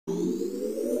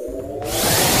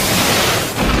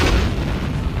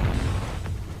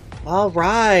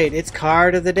Alright, it's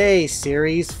Card of the Day,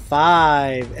 Series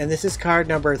 5, and this is card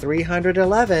number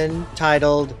 311,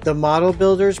 titled, The Model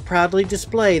Builders Proudly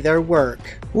Display Their Work.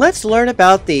 Let's learn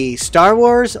about the Star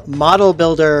Wars Model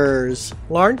Builders.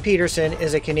 Lorne Peterson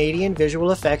is a Canadian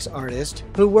visual effects artist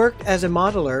who worked as a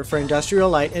modeler for Industrial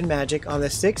Light and Magic on the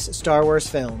 6 Star Wars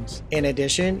films. In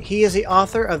addition, he is the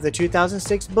author of the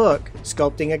 2006 book,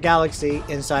 Sculpting a Galaxy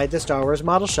Inside the Star Wars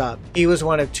Model Shop. He was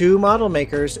one of 2 model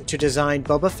makers to design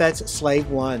Boba Fett's Slave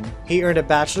One. He earned a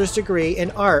bachelor's degree in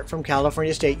art from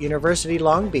California State University,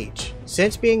 Long Beach.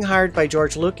 Since being hired by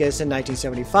George Lucas in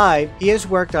 1975, he has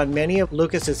worked on many of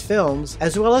Lucas's films,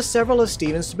 as well as several of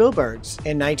Steven Spielberg's.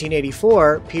 In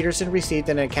 1984, Peterson received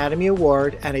an Academy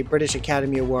Award and a British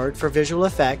Academy Award for visual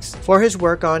effects for his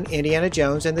work on Indiana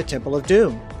Jones and the Temple of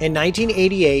Doom. In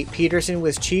 1988, Peterson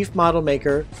was chief model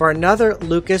maker for another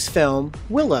Lucas film,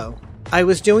 Willow. I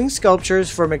was doing sculptures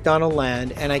for McDonald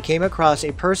Land and I came across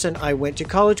a person I went to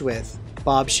college with,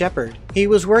 Bob Shepard. He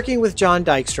was working with John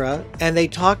Dykstra and they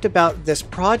talked about this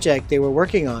project they were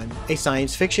working on, a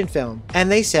science fiction film, and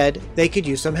they said they could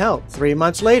use some help. 3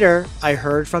 months later, I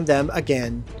heard from them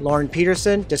again. Lorne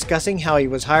Peterson discussing how he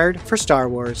was hired for Star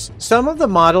Wars. Some of the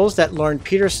models that Lorne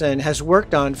Peterson has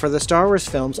worked on for the Star Wars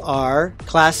films are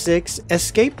Class 6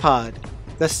 Escape Pod,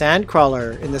 the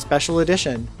Sandcrawler in the Special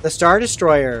Edition, the Star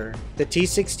Destroyer, the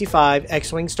T-65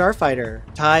 X-Wing Starfighter,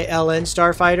 TIE LN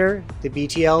Starfighter, the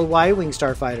BTL Y-Wing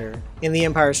Starfighter. In The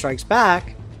Empire Strikes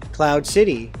Back, Cloud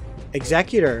City,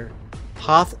 Executor,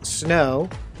 Hoth Snow,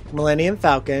 Millennium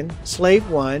Falcon, Slave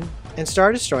One, and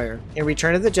Star Destroyer. In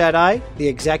Return of the Jedi, the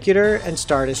Executor and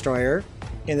Star Destroyer.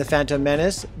 In The Phantom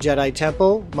Menace, Jedi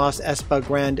Temple, Mos Espa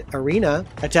Grand Arena.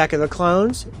 Attack of the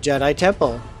Clones, Jedi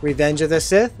Temple. Revenge of the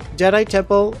Sith, Jedi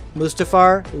Temple,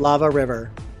 Mustafar, Lava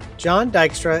River. John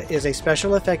Dykstra is a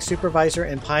special effects supervisor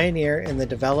and pioneer in the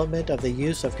development of the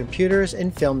use of computers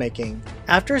in filmmaking.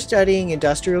 After studying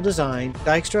industrial design,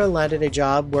 Dykstra landed a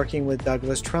job working with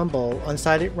Douglas Trumbull on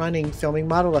site running filming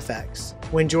model effects.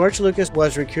 When George Lucas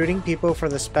was recruiting people for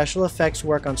the special effects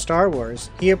work on Star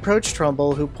Wars, he approached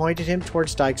Trumbull, who pointed him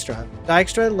towards Dykstra.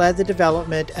 Dykstra led the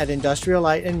development at Industrial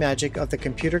Light and Magic of the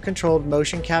computer-controlled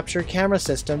motion capture camera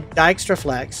system,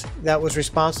 DykstraFlex, that was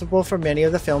responsible for many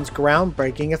of the film's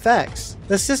groundbreaking effects.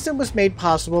 The system was made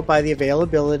possible by the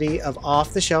availability of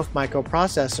off-the-shelf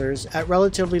microprocessors at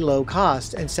relatively low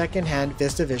cost and second-hand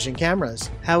VistaVision cameras.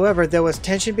 However, there was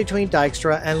tension between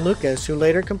Dykstra and Lucas, who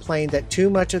later complained that too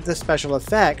much of the special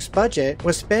effects budget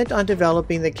was spent on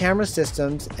developing the camera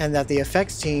systems and that the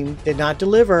effects team did not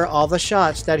deliver all the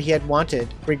shots that he had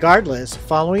wanted. Regardless,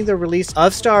 following the release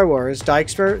of Star Wars,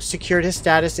 Dykstra secured his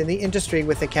status in the industry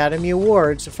with Academy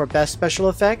Awards for Best Special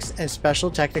Effects and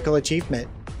Special Technical Achievement.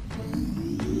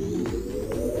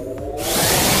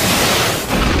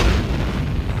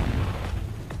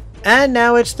 And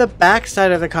now it's the back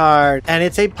side of the card, and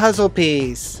it's a puzzle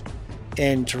piece.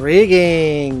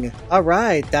 Intriguing!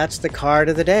 Alright, that's the card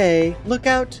of the day. Look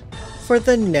out for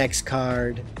the next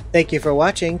card. Thank you for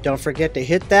watching. Don't forget to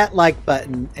hit that like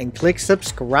button and click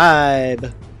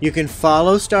subscribe. You can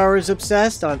follow Star Wars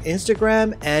Obsessed on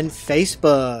Instagram and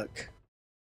Facebook.